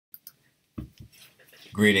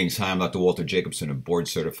Greetings. Hi, I'm Dr. Walter Jacobson, a board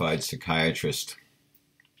certified psychiatrist.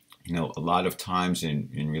 You know, a lot of times in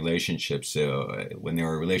relationships, when there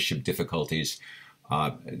are relationship difficulties,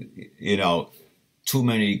 uh, you know, too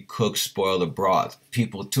many cooks spoil the broth.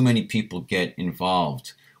 Too many people get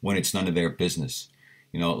involved when it's none of their business.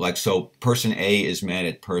 You know, like, so person A is mad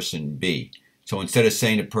at person B. So instead of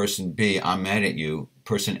saying to person B, I'm mad at you,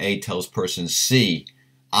 person A tells person C,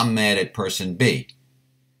 I'm mad at person B.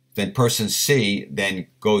 Then person C then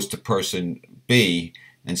goes to person B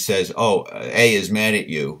and says, oh, A is mad at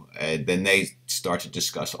you. Then they start to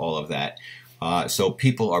discuss all of that. So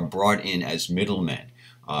people are brought in as middlemen.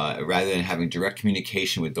 Rather than having direct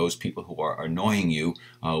communication with those people who are annoying you,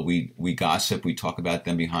 we gossip, we talk about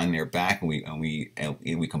them behind their back, and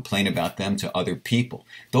we complain about them to other people.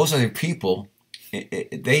 Those other people,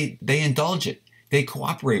 they indulge it, they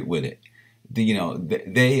cooperate with it.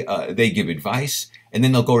 They give advice, and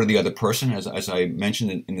then they'll go to the other person, as I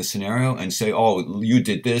mentioned in the scenario, and say, oh, you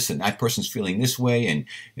did this, and that person's feeling this way,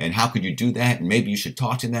 and how could you do that, and maybe you should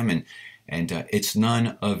talk to them, and it's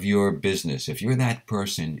none of your business. If you're that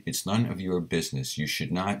person, it's none of your business. You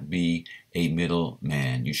should not be a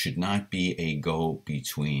middleman. You should not be a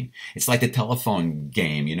go-between. It's like the telephone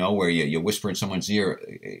game, where you whisper in someone's ear,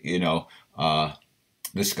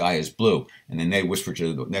 the sky is blue, and then they whisper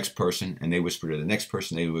to the next person, and they whisper to the next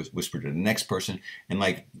person, they whisper to the next person, and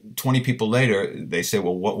like 20 people later, they say,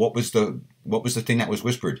 well, what was the thing that was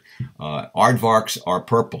whispered? Aardvarks are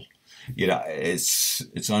purple.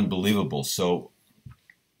 It's unbelievable. So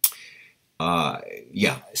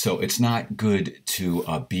so it's not good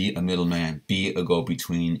to be a middleman, be a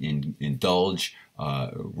go-between, indulge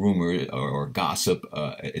rumor or gossip,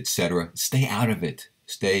 etc. Stay out of it.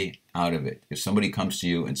 Stay out of it. If somebody comes to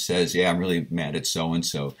you and says, yeah, I'm really mad at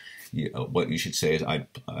so-and-so, what you should say is, I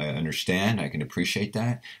understand, I can appreciate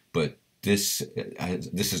that, but this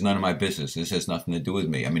is none of my business. This has nothing to do with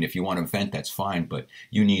me. I mean, if you want to vent, that's fine, but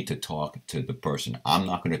you need to talk to the person. I'm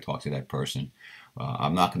not going to talk to that person.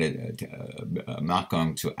 I'm not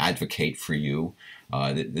going to advocate for you.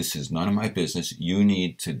 This is none of my business. You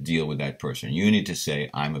need to deal with that person. You need to say,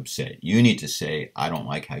 I'm upset. You need to say, I don't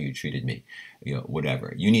like how you treated me.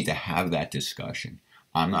 Whatever. You need to have that discussion.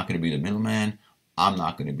 I'm not going to be the middleman. I'm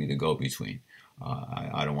not going to be the go-between.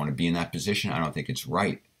 I don't want to be in that position. I don't think it's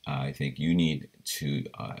right. I think you need to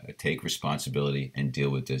take responsibility and deal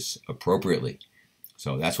with this appropriately.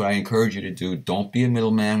 So that's what I encourage you to do. Don't be a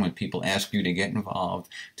middleman when people ask you to get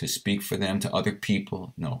involved, to speak for them to other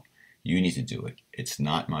people. No, you need to do it. It's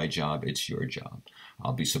not my job. It's your job.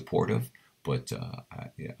 I'll be supportive, but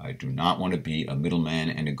I do not want to be a middleman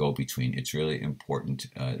and a go-between. It's really important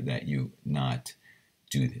that you not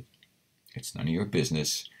do that. It's none of your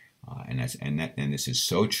business. And this is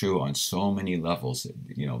so true on so many levels.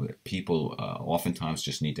 That people oftentimes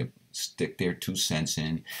just need to stick their 2 cents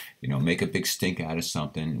in, make a big stink out of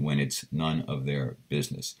something when it's none of their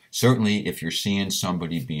business. Certainly, if you're seeing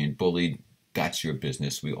somebody being bullied, that's your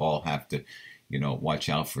business. We all have to, watch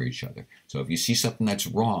out for each other. So if you see something that's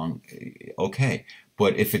wrong, okay.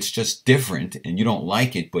 But if it's just different and you don't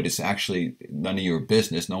like it, but it's actually none of your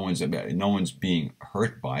business, no one's being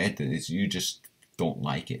hurt by it. You just don't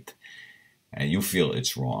like it, and you feel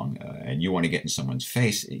it's wrong, and you want to get in someone's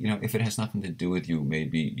face, if it has nothing to do with you,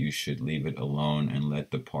 maybe you should leave it alone and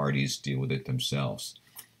let the parties deal with it themselves,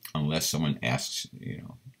 unless someone asks,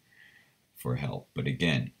 for help. But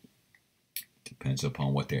again, it depends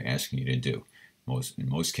upon what they're asking you to do. In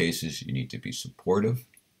most cases, you need to be supportive,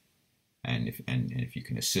 and if you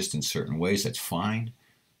can assist in certain ways, that's fine.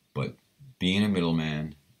 But being a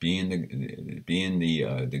middleman, being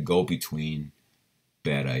the go-between,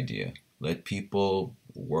 bad idea. Let people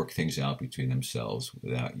work things out between themselves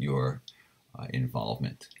without your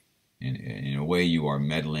involvement. In a way, you are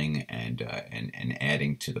meddling and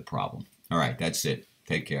adding to the problem. All right, that's it.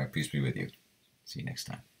 Take care. Peace be with you. See you next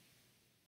time.